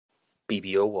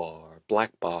BBOR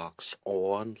Black Box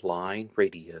Online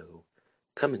Radio,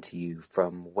 coming to you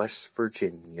from West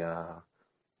Virginia.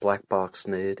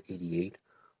 BlackBoxNid88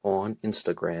 on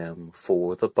Instagram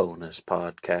for the bonus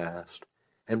podcast.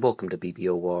 And welcome to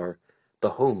BBOR, the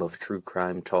home of true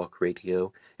crime talk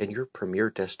radio and your premier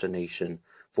destination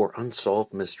for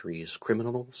unsolved mysteries,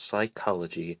 criminal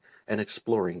psychology, and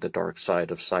exploring the dark side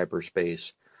of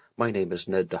cyberspace. My name is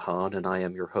Ned DeHaan, and I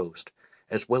am your host,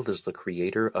 as well as the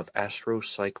creator of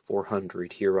AstroPsych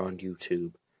 400 here on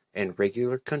YouTube, and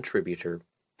regular contributor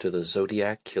to the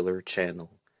Zodiac Killer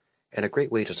channel. And a great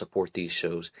way to support these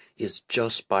shows is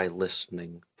just by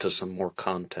listening to some more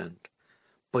content.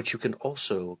 But you can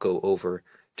also go over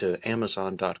to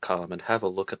Amazon.com and have a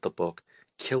look at the book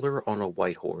Killer on a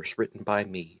White Horse, written by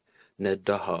me, Ned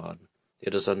DeHaan.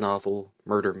 It is a novel,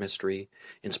 murder mystery,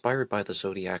 inspired by the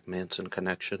Zodiac Manson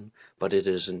connection, but it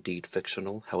is indeed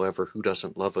fictional. However, who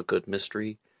doesn't love a good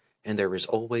mystery? And there is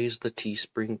always the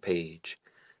TeeSpring page.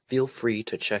 Feel free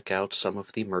to check out some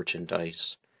of the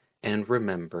merchandise. And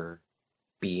remember,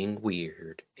 being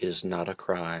weird is not a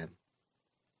crime.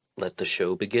 Let the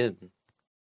show begin.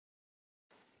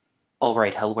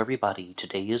 Alright, hello everybody.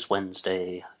 Today is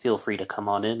Wednesday. Feel free to come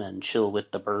on in and chill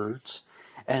with the birds.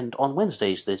 And on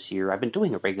Wednesdays this year, I've been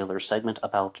doing a regular segment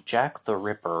about Jack the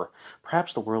Ripper,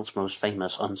 perhaps the world's most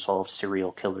famous unsolved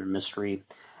serial killer mystery.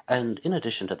 And in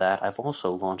addition to that, I've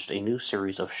also launched a new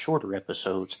series of shorter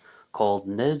episodes called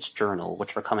Ned's Journal,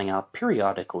 which are coming out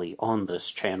periodically on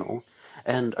this channel.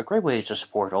 And a great way to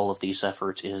support all of these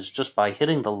efforts is just by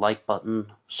hitting the like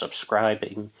button,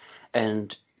 subscribing,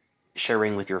 and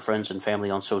sharing with your friends and family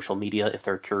on social media if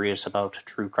they're curious about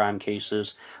true crime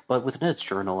cases. But with Ned's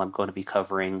Journal, I'm going to be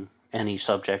covering any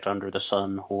subject under the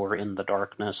sun or in the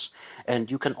darkness.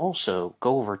 And you can also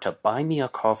go over to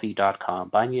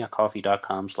BuyMeACoffee.com,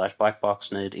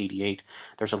 BuyMeACoffee.com/BlackBoxNid88.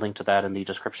 There's a link to that in the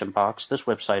description box. This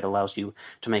website allows you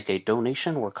to make a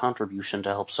donation or contribution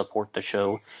to help support the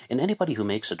show, and anybody who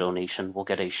makes a donation will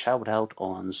get a shout-out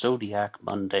on Zodiac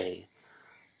Monday.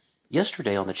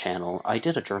 Yesterday on the channel, I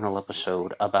did a journal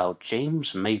episode about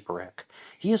James Maybrick.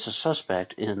 He is a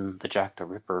suspect in the Jack the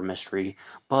Ripper mystery,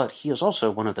 but he is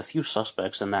also one of the few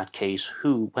suspects in that case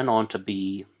who went on to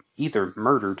be either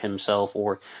murdered himself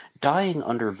or dying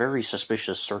under very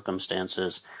suspicious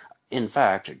circumstances. In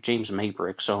fact, James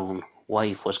Maybrick's own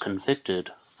wife was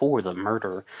convicted for the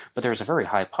murder, but there's a very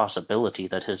high possibility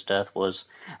that his death was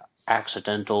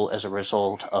accidental as a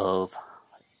result of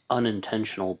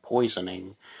unintentional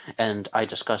poisoning, and I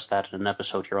discussed that in an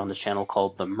episode here on this channel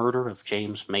called The Murder of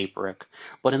James Maybrick.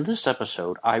 But in this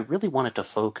episode, I really wanted to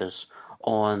focus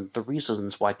on the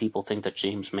reasons why people think that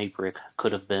James Maybrick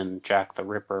could have been Jack the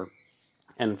Ripper.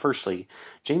 And firstly,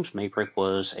 James Maybrick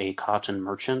was a cotton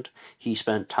merchant. He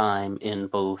spent time in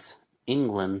both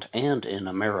England and in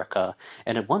America,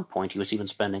 and at one point he was even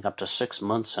spending up to 6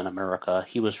 months in America.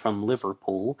 He was from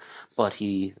Liverpool, but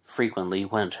he frequently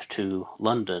went to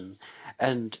London.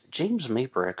 And James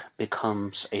Maybrick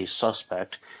becomes a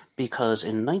suspect because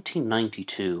in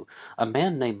 1992, a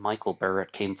man named Michael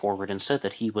Barrett came forward and said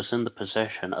that he was in the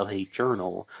possession of a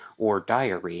journal or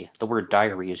diary. The word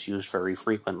diary is used very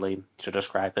frequently to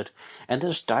describe it, and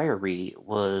this diary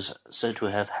was said to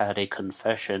have had a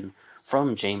confession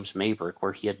from James Maybrick,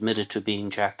 where he admitted to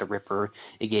being Jack the Ripper.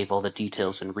 He gave all the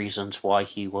details and reasons why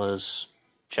he was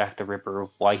Jack the Ripper,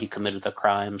 why he committed the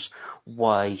crimes,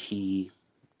 why he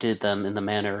did them in the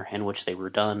manner in which they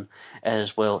were done,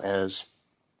 as well as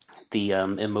the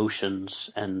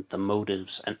emotions and the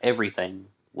motives, and everything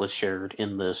was shared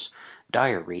in this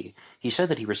diary. He said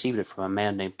that he received it from a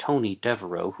man named Tony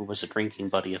Devereaux, who was a drinking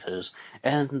buddy of his,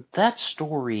 and that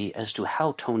story as to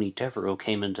how Tony Devereaux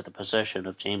came into the possession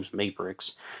of James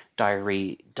Maybrick's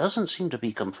diary doesn't seem to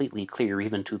be completely clear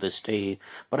even to this day,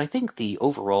 but I think the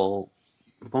overall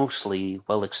mostly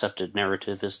well-accepted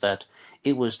narrative is that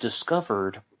it was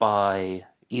discovered by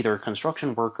either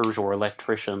construction workers or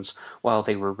electricians while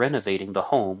they were renovating the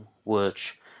home,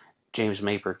 which James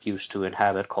Maybrick used to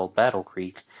inhabit, called Battle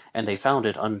Creek, and they found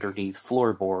it underneath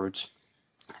floorboards,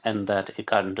 and that it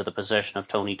got into the possession of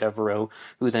Tony Devereaux,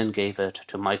 who then gave it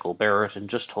to Michael Barrett and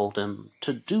just told him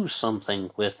to do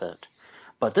something with it.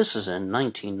 But this is in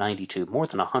 1992, more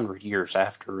than 100 years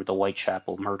after the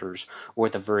Whitechapel murders, or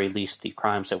at the very least the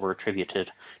crimes that were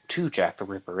attributed to Jack the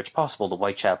Ripper. It's possible the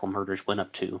Whitechapel murders went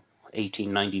up to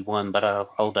 1891, but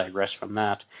I'll digress from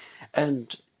that.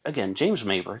 And again, James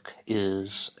Maybrick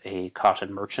is a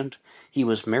cotton merchant. He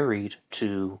was married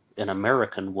to an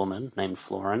American woman named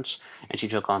Florence, and she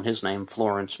took on his name,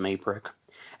 Florence Maybrick.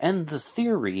 And the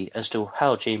theory as to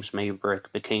how James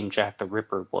Maybrick became Jack the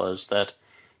Ripper was that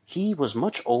he was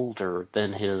much older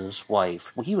than his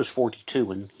wife. He was 42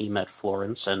 when he met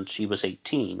Florence, and she was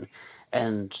 18,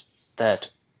 and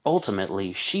that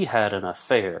ultimately she had an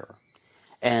affair,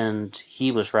 and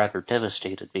he was rather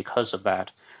devastated because of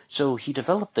that. So he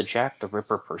developed the Jack the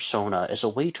Ripper persona as a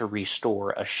way to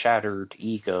restore a shattered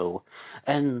ego.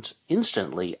 And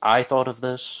instantly, I thought of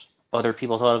this. Other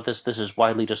people thought of this. This is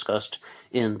widely discussed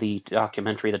in the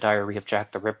documentary The Diary of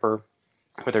Jack the Ripper,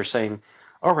 where they're saying,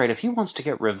 all right, if he wants to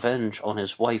get revenge on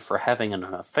his wife for having an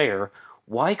affair,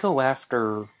 why go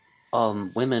after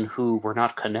women who were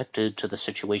not connected to the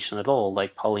situation at all,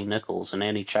 like Polly Nichols and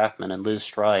Annie Chapman and Liz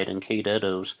Stride and Kate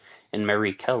Eddowes and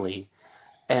Mary Kelly?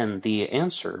 And the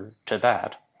answer to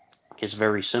that is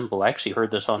very simple. I actually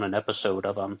heard this on an episode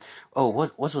of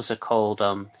what was it called?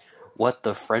 What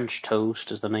the French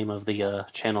Toast is the name of the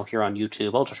channel here on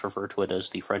YouTube. I'll just refer to it as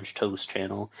the French Toast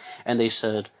channel. And they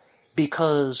said,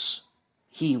 because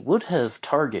he would have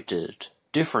targeted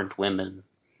different women,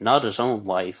 not his own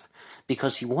wife,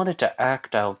 because he wanted to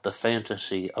act out the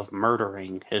fantasy of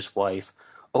murdering his wife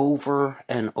over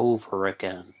and over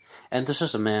again. And this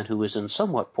is a man who is in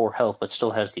somewhat poor health, but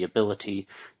still has the ability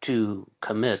to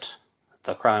commit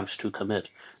the crimes, to commit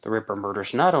the Ripper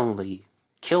murders, not only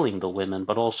killing the women,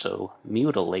 but also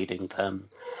mutilating them.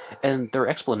 And there are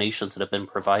explanations that have been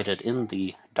provided in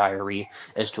the diary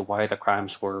as to why the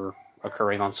crimes were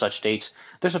occurring on such dates.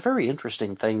 There's a very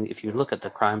interesting thing if you look at the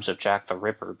crimes of Jack the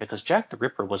Ripper, because Jack the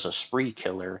Ripper was a spree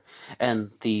killer,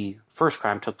 and the first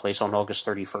crime took place on August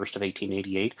 31st of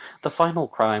 1888. The final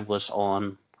crime was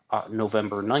on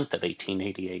November 9th of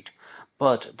 1888.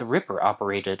 But the Ripper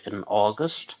operated in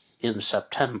August, in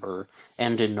September,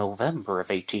 and in November of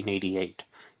 1888.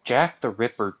 Jack the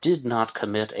Ripper did not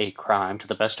commit a crime, to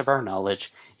the best of our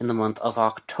knowledge, in the month of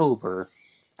October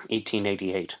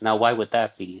 1888. Now, why would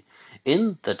that be?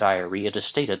 In the diary, it is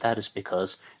stated that is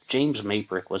because James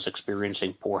Maybrick was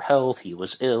experiencing poor health, he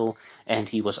was ill, and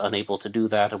he was unable to do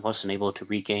that and wasn't able to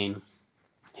regain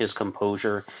his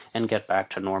composure and get back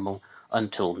to normal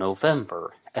until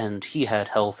November. And he had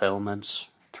health ailments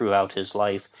throughout his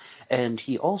life, and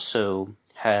he also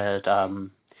had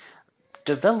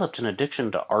developed an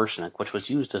addiction to arsenic, which was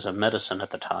used as a medicine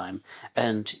at the time,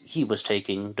 and he was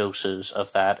taking doses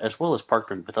of that, as well as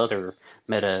partnered with other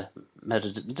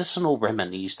medicinal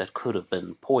remedies that could have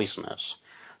been poisonous.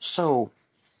 So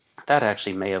that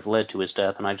actually may have led to his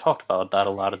death, and I talked about that a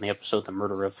lot in the episode The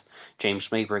Murder of James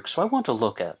Maybrick. So I want to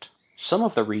look at some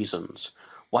of the reasons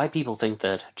why people think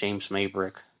that James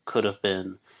Maybrick could have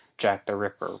been Jack the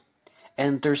Ripper.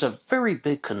 And there's a very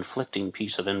big conflicting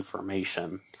piece of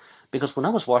information, because when I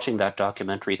was watching that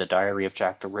documentary, The Diary of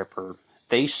Jack the Ripper,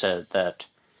 they said that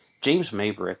James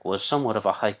Maybrick was somewhat of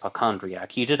a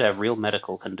hypochondriac. He did have real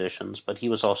medical conditions, but he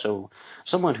was also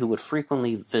someone who would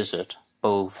frequently visit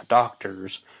both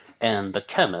doctors and the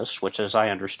chemist, which, as I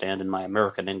understand in my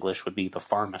American English, would be the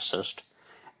pharmacist,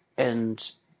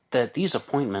 and that these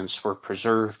appointments were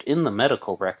preserved in the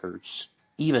medical records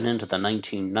even into the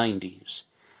 1990s,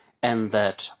 and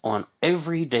that on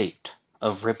every date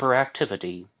of Ripper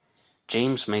activity,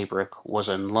 James Maybrick was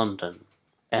in London.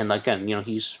 And again,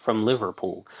 he's from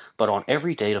Liverpool, but on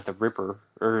every date of the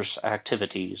Ripper's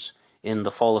activities in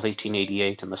the fall of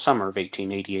 1888 and the summer of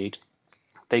 1888,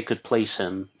 they could place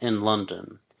him in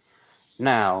London.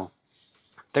 Now,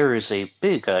 there is a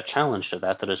big challenge to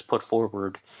that is put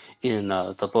forward in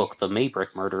the book The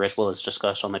Maybrick Murder, as well as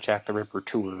discussed on the Jack the Ripper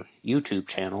Tour YouTube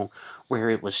channel, where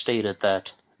it was stated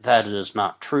that that is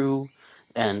not true,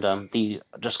 and the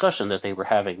discussion that they were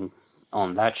having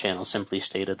on that channel simply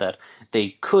stated that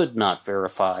they could not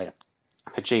verify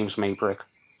that James Maybrick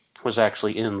was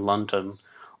actually in London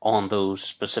on those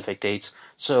specific dates.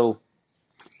 So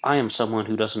I am someone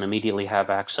who doesn't immediately have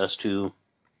access to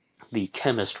the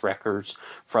chemist records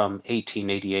from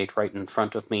 1888 right in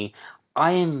front of me.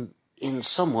 I am in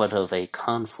somewhat of a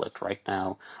conflict right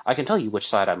now. I can tell you which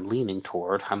side I'm leaning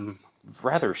toward. I'm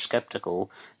rather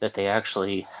skeptical that they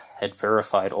actually had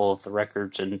verified all of the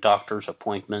records and doctor's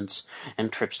appointments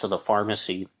and trips to the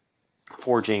pharmacy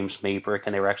for James Maybrick,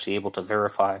 and they were actually able to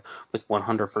verify with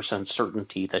 100%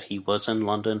 certainty that he was in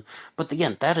London. But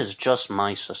again, that is just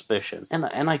my suspicion, and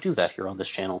I do that here on this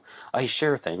channel. I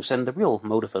share things, and the real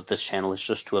motive of this channel is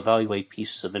just to evaluate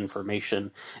pieces of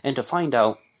information and to find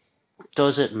out,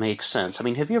 does it make sense? I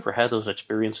mean, have you ever had those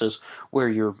experiences where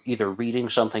you're either reading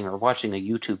something or watching a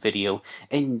YouTube video,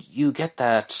 and you get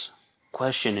that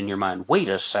question in your mind, wait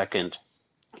a second,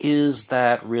 is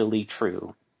that really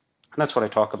true? And that's what I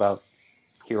talk about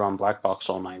here on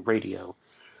BlackBoxOnlineRadio.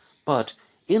 But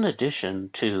in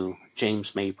addition to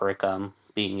James Maybrick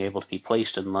being able to be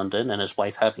placed in London and his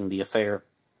wife having the affair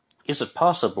Is it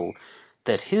possible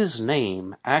that his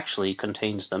name actually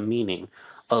contains the meaning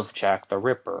of Jack the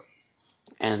Ripper?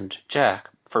 And Jack,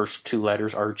 first two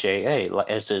letters are J-A,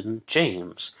 as in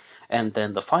James. And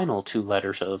then the final two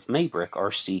letters of Maybrick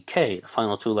are C-K. The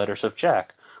final two letters of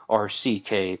Jack are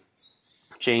C-K.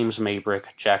 James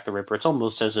Maybrick, Jack the Ripper. It's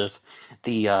almost as if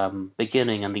the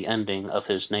beginning and the ending of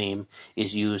his name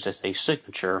is used as a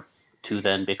signature to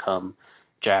then become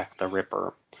Jack the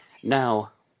Ripper.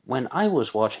 Now, when I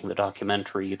was watching the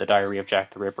documentary, The Diary of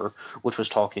Jack the Ripper, which was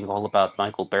talking all about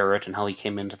Michael Barrett and how he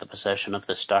came into the possession of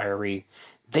this diary,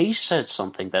 they said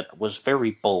something that was very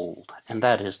bold, and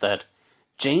that is that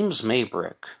James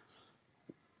Maybrick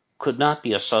could not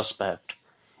be a suspect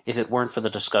if it weren't for the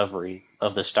discovery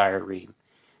of this diary.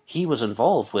 He was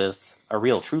involved with a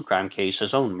real true crime case,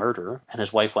 his own murder, and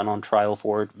his wife went on trial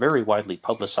for it, very widely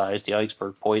publicized, the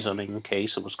iceberg poisoning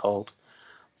case it was called.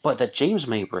 But that James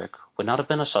Maybrick would not have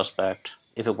been a suspect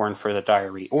if it weren't for the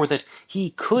diary, or that he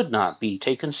could not be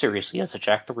taken seriously as a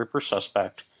Jack the Ripper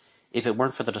suspect if it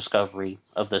weren't for the discovery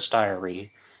of this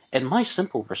diary. And my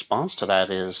simple response to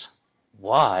that is,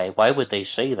 why? Why would they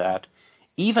say that?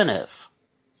 Even if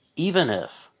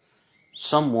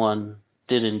someone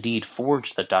did indeed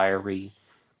forge the diary,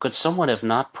 could someone have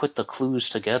not put the clues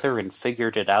together and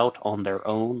figured it out on their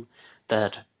own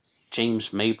that James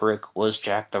Maybrick was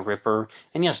Jack the Ripper?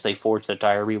 And yes, they forged the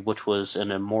diary, which was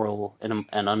an immoral and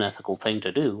an unethical thing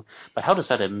to do, but how does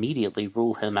that immediately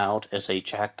rule him out as a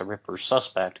Jack the Ripper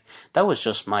suspect? That was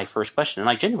just my first question, and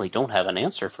I genuinely don't have an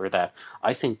answer for that.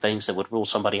 I think things that would rule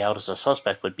somebody out as a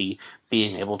suspect would be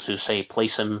being able to, say,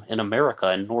 place him in America,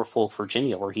 in Norfolk,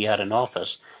 Virginia, where he had an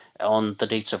office, on the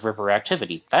dates of Ripper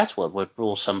activity. That's what would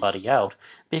rule somebody out,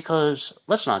 because,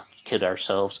 let's not kid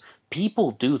ourselves,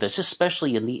 people do this,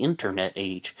 especially in the internet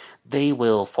age. They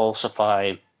will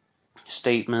falsify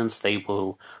statements, they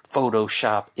will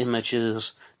Photoshop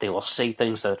images, they will say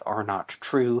things that are not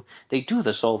true. They do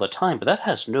this all the time, but that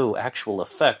has no actual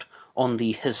effect on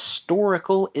the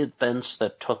historical events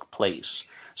that took place.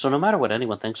 So no matter what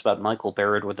anyone thinks about Michael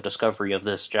Barrett or the discovery of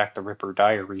this Jack the Ripper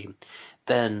diary,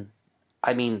 then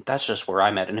I mean, that's just where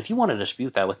I'm at. And if you want to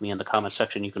dispute that with me in the comment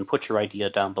section, you can put your idea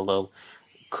down below.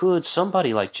 Could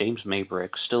somebody like James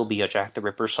Maybrick still be a Jack the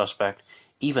Ripper suspect,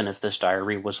 even if this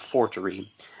diary was a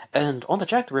forgery? And on the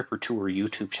Jack the Ripper Tour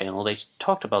YouTube channel, they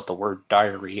talked about the word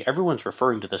diary. Everyone's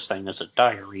referring to this thing as a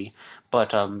diary,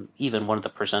 but even one of the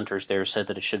presenters there said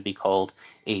that it should be called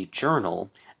a journal.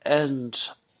 And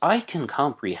I can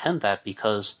comprehend that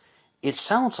because it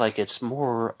sounds like it's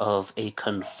more of a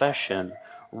confession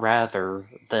rather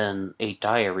than a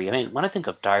diary. I mean, when I think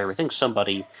of diary, I think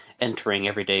somebody entering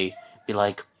every day, be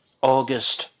like,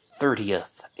 August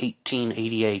 30th,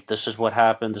 1888, this is what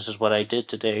happened, this is what I did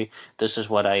today, this is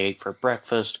what I ate for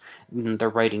breakfast. They're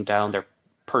writing down their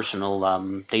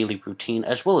personal daily routine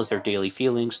as well as their daily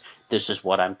feelings. This is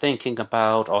what I'm thinking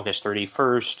about. August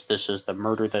 31st, this is the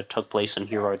murder that took place and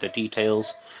here are the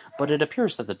details. But it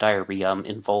appears that the diary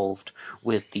involved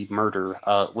with the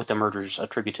murders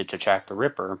attributed to Jack the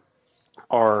Ripper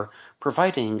are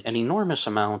providing an enormous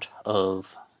amount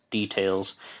of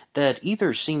details that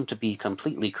either seem to be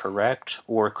completely correct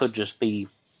or could just be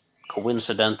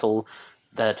coincidental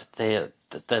that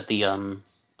the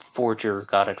forger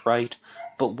got it right.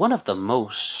 But one of the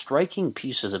most striking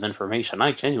pieces of information,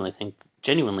 I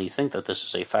genuinely think that this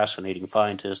is a fascinating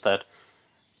find, is that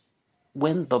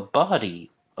when the body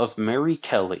of Mary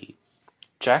Kelly,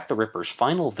 Jack the Ripper's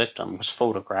final victim, was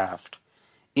photographed,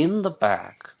 in the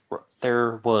back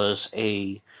there was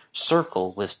a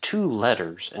circle with two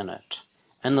letters in it,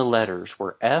 and the letters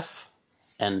were F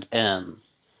and M,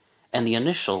 and the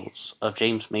initials of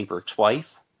James Maybrick's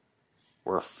wife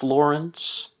were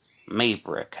Florence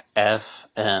Maybrick,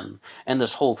 F.M. And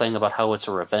this whole thing about how it's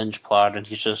a revenge plot and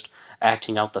he's just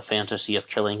acting out the fantasy of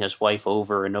killing his wife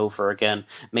over and over again.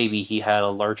 Maybe he had a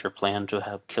larger plan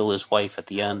to kill his wife at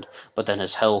the end, but then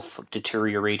his health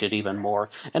deteriorated even more.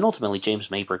 And ultimately, James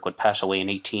Maybrick would pass away in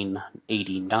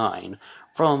 1889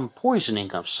 from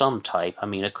poisoning of some type. I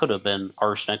mean, it could have been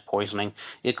arsenic poisoning,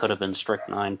 it could have been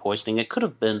strychnine poisoning, it could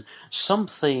have been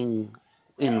something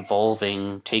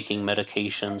involving taking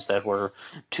medications that were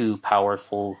too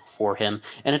powerful for him.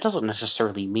 And it doesn't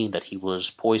necessarily mean that he was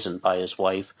poisoned by his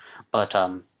wife, but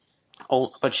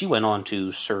she went on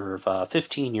to serve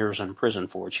 15 years in prison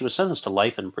for it. She was sentenced to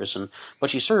life in prison, but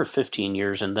she served 15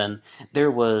 years, and then there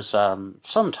was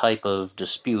some type of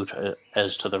dispute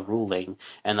as to the ruling,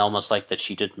 and almost like that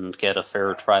she didn't get a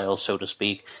fair trial, so to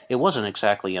speak. It wasn't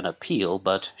exactly an appeal,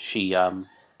 but she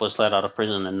was let out of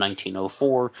prison in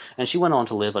 1904, and she went on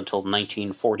to live until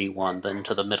 1941, then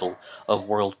to the middle of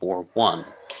World War I.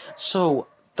 So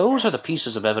those are the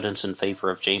pieces of evidence in favor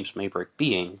of James Maybrick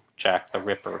being Jack the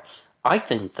Ripper. I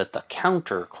think that the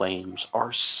counterclaims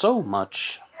are so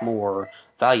much more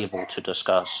valuable to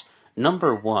discuss.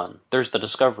 Number one, there's the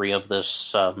discovery of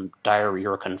this diary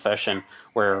or confession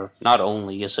where not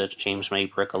only is it James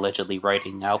Maybrick allegedly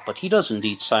writing out, but he does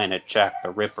indeed sign it Jack the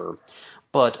Ripper.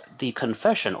 But the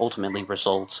confession ultimately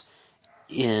results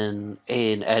in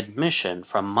an admission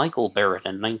from Michael Barrett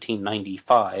in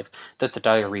 1995 that the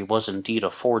diary was indeed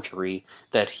a forgery,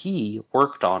 that he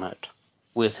worked on it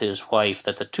with his wife,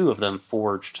 that the two of them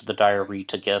forged the diary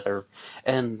together.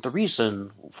 And the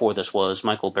reason for this was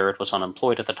Michael Barrett was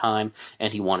unemployed at the time,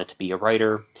 and he wanted to be a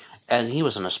writer, and he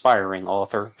was an aspiring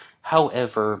author.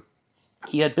 However,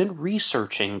 he had been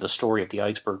researching the story of the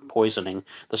iceberg poisoning,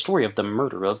 the story of the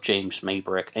murder of James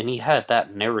Maybrick, and he had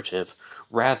that narrative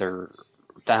rather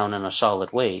down in a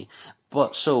solid way.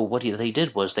 But so what they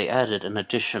did was they added an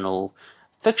additional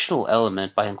fictional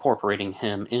element by incorporating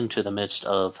him into the midst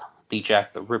of the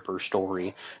Jack the Ripper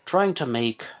story, trying to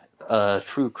make a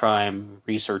true crime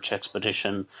research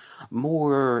expedition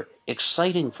more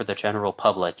exciting for the general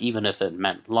public, even if it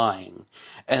meant lying.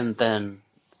 And then,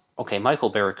 okay, Michael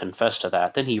Barrett confessed to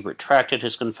that. Then he retracted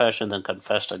his confession, then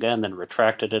confessed again, then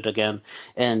retracted it again.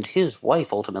 And his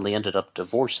wife ultimately ended up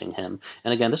divorcing him.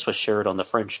 And again, this was shared on the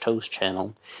French Toast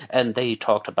channel. And they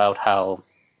talked about how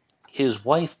his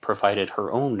wife provided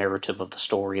her own narrative of the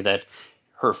story, that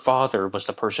her father was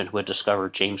the person who had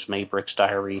discovered James Maybrick's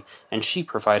diary, and she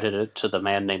provided it to the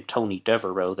man named Tony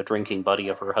Devereaux, the drinking buddy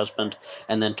of her husband,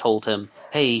 and then told him,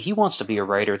 hey, he wants to be a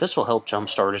writer, this will help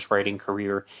jumpstart his writing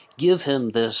career, give him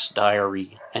this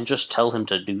diary, and just tell him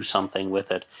to do something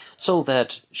with it. So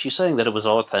that, she's saying that it was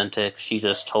authentic, she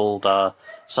just told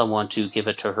someone to give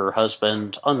it to her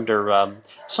husband under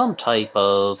some type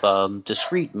of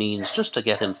discreet means, just to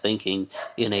get him thinking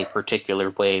in a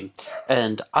particular way.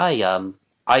 And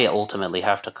I ultimately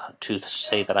have to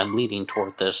say that I'm leaning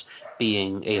toward this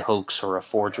being a hoax or a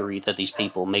forgery, that these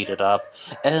people made it up.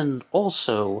 And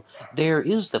also, there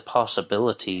is the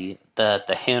possibility that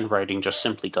the handwriting just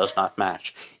simply does not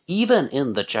match. Even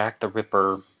in the Jack the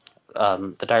Ripper,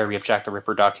 the Diary of Jack the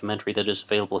Ripper documentary that is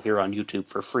available here on YouTube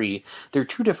for free, there are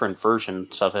two different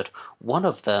versions of it. One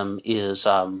of them is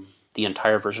the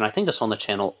entire version. I think it's on the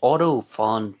channel Otto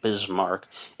von Bismarck.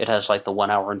 It has like the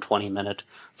 1 hour and 20-minute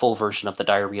full version of the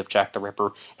Diary of Jack the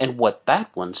Ripper. And what that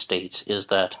one states is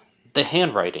that the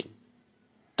handwriting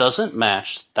doesn't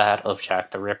match that of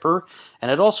Jack the Ripper,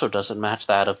 and it also doesn't match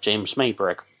that of James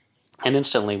Maybrick. And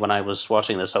instantly, when I was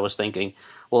watching this, I was thinking,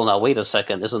 well, now, wait a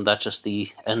second, isn't that just the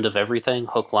end of everything?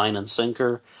 Hook, line, and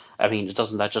sinker? I mean,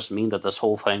 doesn't that just mean that this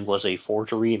whole thing was a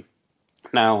forgery?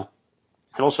 Now,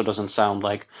 it also doesn't sound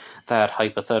like that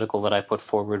hypothetical that I put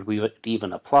forward we would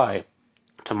even apply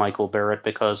to Michael Barrett,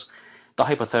 because the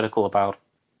hypothetical about,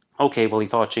 okay, well, he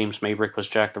thought James Maybrick was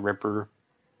Jack the Ripper,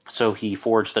 so he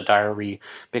forged the diary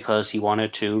because he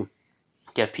wanted to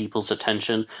get people's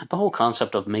attention. The whole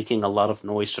concept of making a lot of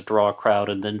noise to draw a crowd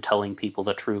and then telling people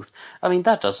the truth, I mean,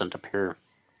 that doesn't appear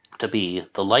to be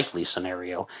the likely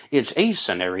scenario. It's a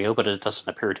scenario, but it doesn't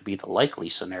appear to be the likely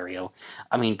scenario.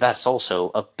 I mean, that's also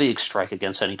a big strike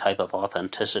against any type of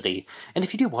authenticity. And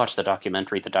if you do watch the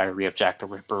documentary, The Diary of Jack the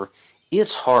Ripper,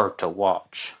 it's hard to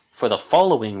watch for the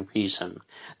following reason.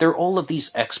 There are all of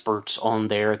these experts on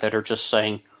there that are just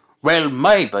saying, well,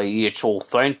 maybe it's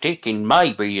authentic and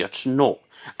maybe it's not.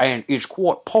 And it's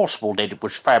quite possible that it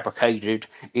was fabricated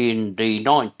in the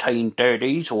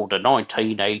 1930s or the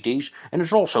 1980s, and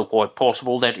it's also quite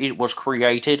possible that it was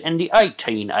created in the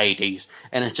 1880s,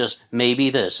 and it's just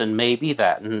maybe this and maybe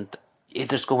that, and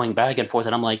it's just going back and forth,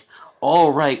 and I'm like,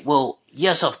 all right, well,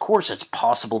 yes, of course it's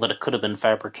possible that it could have been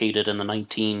fabricated in the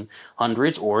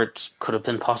 1900s, or it could have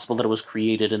been possible that it was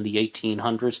created in the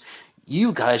 1800s.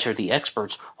 You guys are the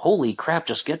experts. Holy crap,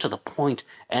 just get to the point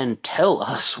and tell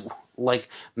us. Like,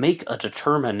 make a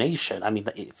determination. I mean,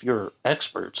 if you're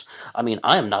experts, I mean,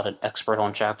 I am not an expert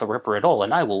on Jack the Ripper at all,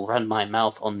 and I will run my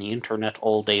mouth on the internet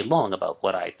all day long about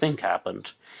what I think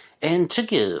happened. And to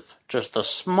give just the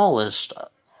smallest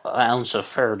ounce of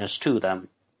fairness to them,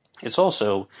 it's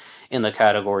also in the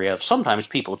category of sometimes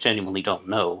people genuinely don't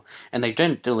know, and they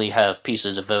generally have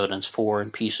pieces of evidence for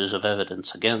and pieces of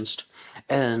evidence against.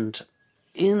 And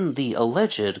in the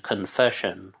alleged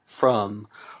confession from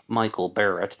Michael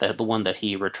Barrett, the one that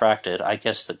he retracted, I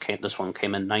guess this one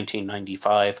came in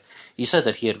 1995, he said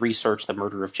that he had researched the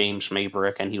murder of James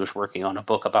Maybrick and he was working on a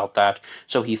book about that,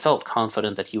 so he felt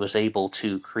confident that he was able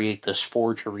to create this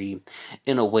forgery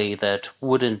in a way that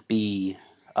wouldn't be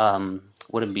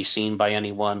seen by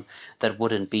anyone, that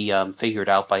wouldn't be figured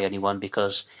out by anyone,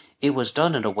 because it was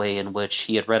done in a way in which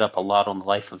he had read up a lot on the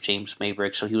life of James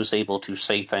Maybrick, so he was able to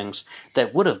say things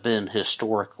that would have been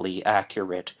historically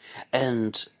accurate.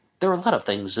 And there are a lot of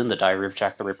things in the Diary of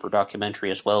Jack the Ripper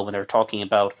documentary as well when they're talking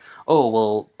about, oh,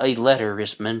 well, a letter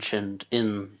is mentioned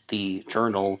in the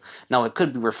journal. Now, it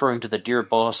could be referring to the Dear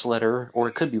Boss letter, or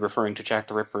it could be referring to Jack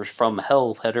the Ripper's From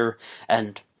Hell letter,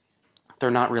 and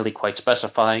they're not really quite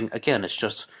specifying. Again, it's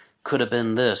just, could have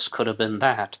been this, could have been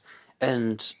that.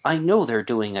 And I know they're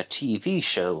doing a TV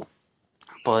show,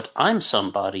 but I'm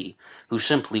somebody who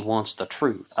simply wants the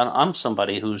truth. I'm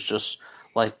somebody who's just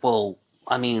like, well,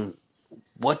 I mean,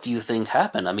 what do you think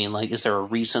happened? I mean, like, is there a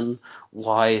reason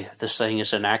why this thing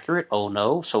is inaccurate? Oh,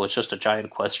 no? So it's just a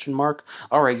giant question mark?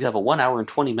 All right, you have a 1 hour and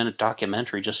 20-minute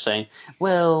documentary just saying,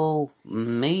 well,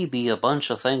 maybe a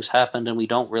bunch of things happened and we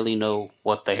don't really know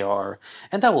what they are.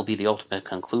 And that will be the ultimate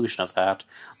conclusion of that.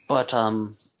 But,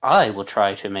 I will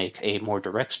try to make a more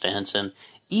direct stance, and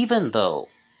even though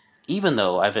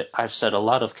I've said a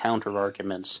lot of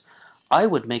counter-arguments, I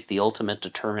would make the ultimate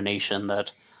determination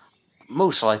that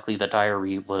most likely the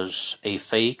diary was a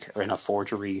fake and a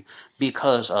forgery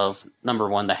because of, number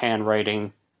one, the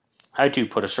handwriting. I do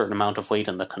put a certain amount of weight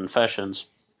in the confessions,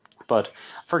 but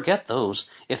forget those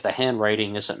if the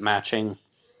handwriting isn't matching.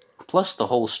 Plus the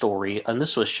whole story, and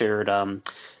this was shared on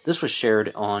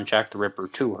Jack the Ripper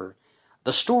Tour,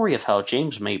 the story of how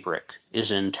James Maybrick is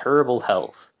in terrible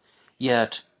health,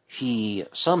 yet he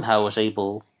somehow is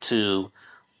able to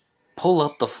pull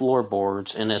up the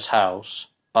floorboards in his house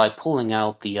by pulling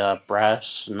out the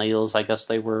brass nails, I guess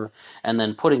they were, and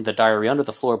then putting the diary under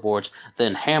the floorboards,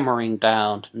 then hammering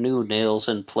down new nails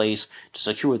in place to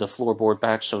secure the floorboard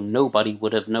back so nobody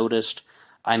would have noticed.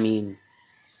 I mean,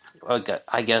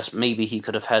 I guess maybe he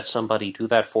could have had somebody do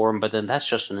that for him, but then that's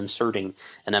just inserting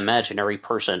an imaginary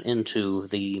person into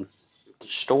the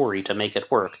story to make it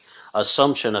work.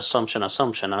 Assumption, assumption,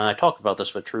 assumption. And I talk about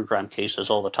this with true crime cases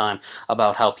all the time,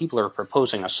 about how people are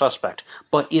proposing a suspect.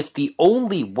 But if the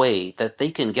only way that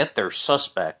they can get their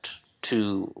suspect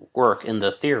to work in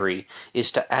the theory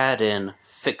is to add in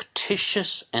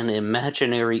fictitious and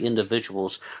imaginary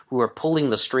individuals who are pulling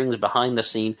the strings behind the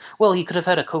scene, well, he could have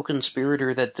had a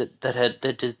co-conspirator that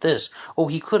did this. Oh,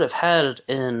 he could have had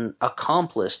an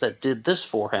accomplice that did this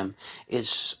for him.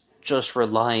 It's just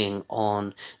relying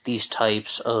on these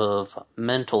types of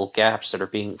mental gaps that are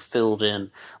being filled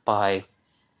in by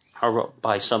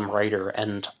some writer,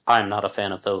 and I'm not a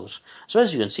fan of those. So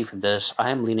as you can see from this, I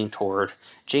am leaning toward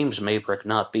James Maybrick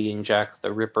not being Jack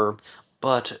the Ripper,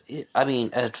 but, I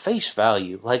mean, at face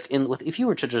value, like, if you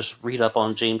were to just read up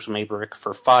on James Maybrick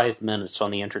for 5 minutes on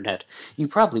the internet, you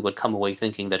probably would come away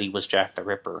thinking that he was Jack the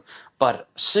Ripper. But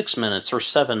 6 minutes or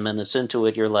 7 minutes into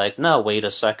it, you're like, no, wait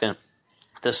a second.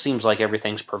 This seems like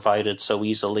everything's provided so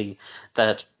easily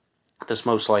that this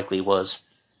most likely was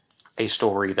a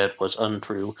story that was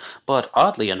untrue. But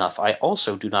oddly enough, I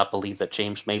also do not believe that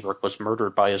James Maybrick was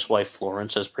murdered by his wife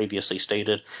Florence, as previously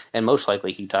stated, and most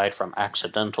likely he died from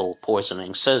accidental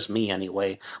poisoning, says me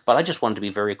anyway. But I just wanted to be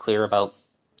very clear about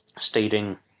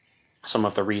stating some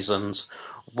of the reasons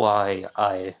why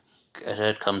I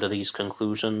had come to these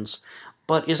conclusions.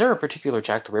 But is there a particular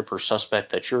Jack the Ripper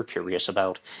suspect that you're curious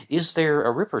about? Is there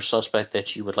a Ripper suspect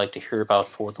that you would like to hear about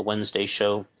for the Wednesday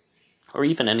show? Or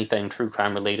even anything true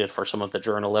crime related for some of the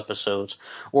journal episodes,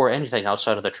 or anything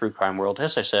outside of the true crime world?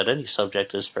 As I said, any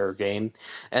subject is fair game,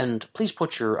 and please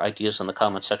put your ideas in the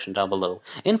comment section down below.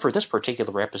 And for this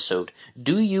particular episode,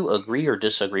 do you agree or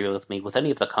disagree with me with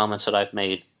any of the comments that I've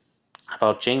made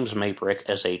about James Maybrick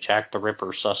as a Jack the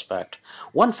Ripper suspect?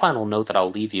 One final note that I'll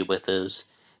leave you with is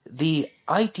the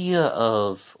idea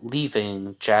of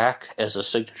leaving Jack as a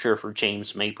signature for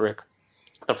James Maybrick,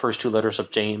 the first 2 letters of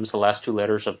James, the last 2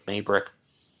 letters of Maybrick,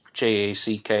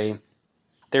 J-A-C-K,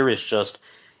 there is just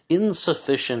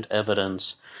insufficient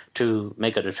evidence to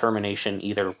make a determination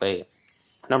either way.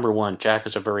 Number one, Jack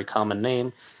is a very common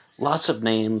name. Lots of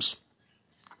names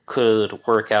could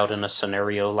work out in a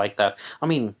scenario like that. I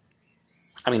mean,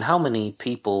 how many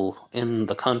people in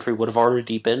the country would have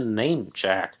already been named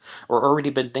Jack, or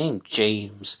already been named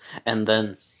James, and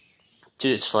then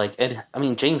it's like,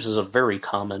 James is a very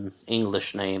common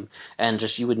English name, and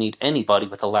just you would need anybody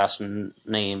with the last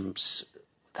names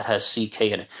that has CK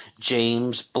in it.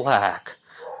 James Black,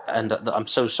 and I'm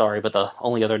so sorry, but the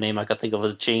only other name I could think of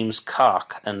was James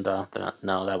Cock, and no,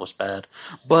 that was bad.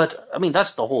 But,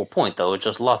 that's the whole point, though. It's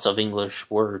just lots of English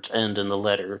words end in the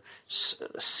letter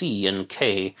C and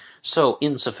K, so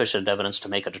insufficient evidence to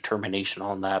make a determination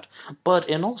on that. But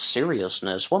in all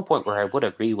seriousness, one point where I would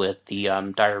agree with the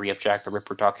Diary of Jack the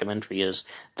Ripper documentary is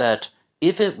that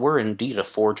if it were indeed a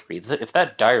forgery, if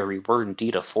that diary were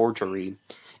indeed a forgery,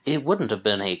 it wouldn't have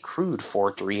been a crude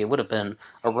forgery. It would have been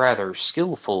a rather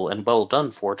skillful and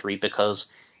well-done forgery because,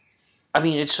 I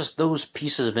mean, it's just those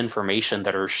pieces of information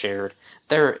that are shared.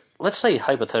 Let's say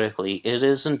hypothetically, it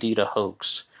is indeed a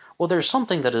hoax. Well, there's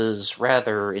something that is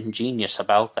rather ingenious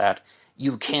about that.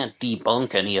 You can't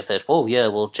debunk any of it. Oh yeah,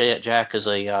 well Jack is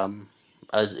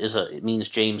it means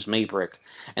James Maybrick,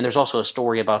 and there's also a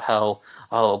story about how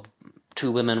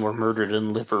two women were murdered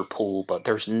in Liverpool, but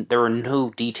there are no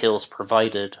details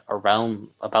provided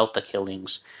about the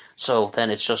killings. So then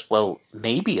it's just, well,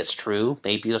 maybe it's true,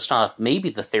 maybe it's not, maybe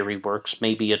the theory works,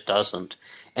 maybe it doesn't,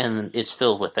 and it's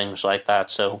filled with things like that.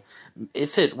 So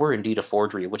if it were indeed a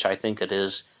forgery, which I think it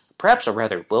is, perhaps a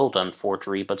rather well done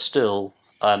forgery, but still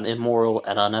immoral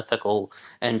and unethical,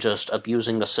 and just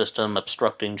abusing the system,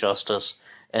 obstructing justice,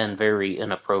 and very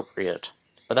inappropriate.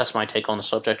 But that's my take on the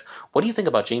subject. What do you think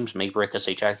about James Maybrick as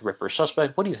a Jack the Ripper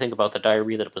suspect? What do you think about the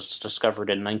diary that was discovered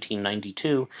in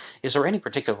 1992? Is there any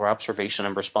particular observation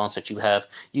and response that you have?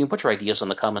 You can put your ideas in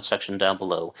the comments section down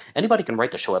below. Anybody can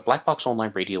write the show at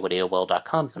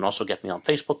BlackBoxOnlineRadio@AOL.com. You can also get me on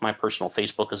Facebook. My personal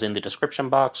Facebook is in the description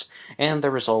box. And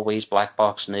there is always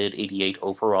BlackBoxNid88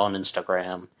 over on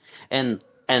Instagram. And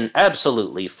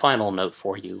absolutely final note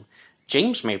for you.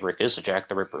 James Maybrick is a Jack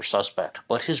the Ripper suspect,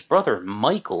 but his brother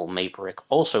Michael Maybrick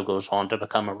also goes on to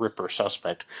become a Ripper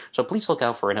suspect. So please look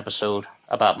out for an episode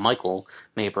about Michael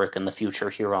Maybrick in the future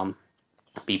here on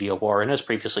BBOR. And as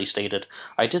previously stated,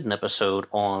 I did an episode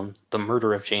on the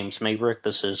murder of James Maybrick.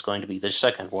 This is going to be the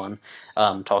second one,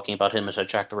 talking about him as a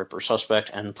Jack the Ripper suspect.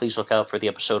 And please look out for the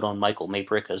episode on Michael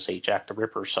Maybrick as a Jack the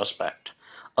Ripper suspect.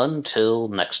 Until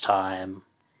next time.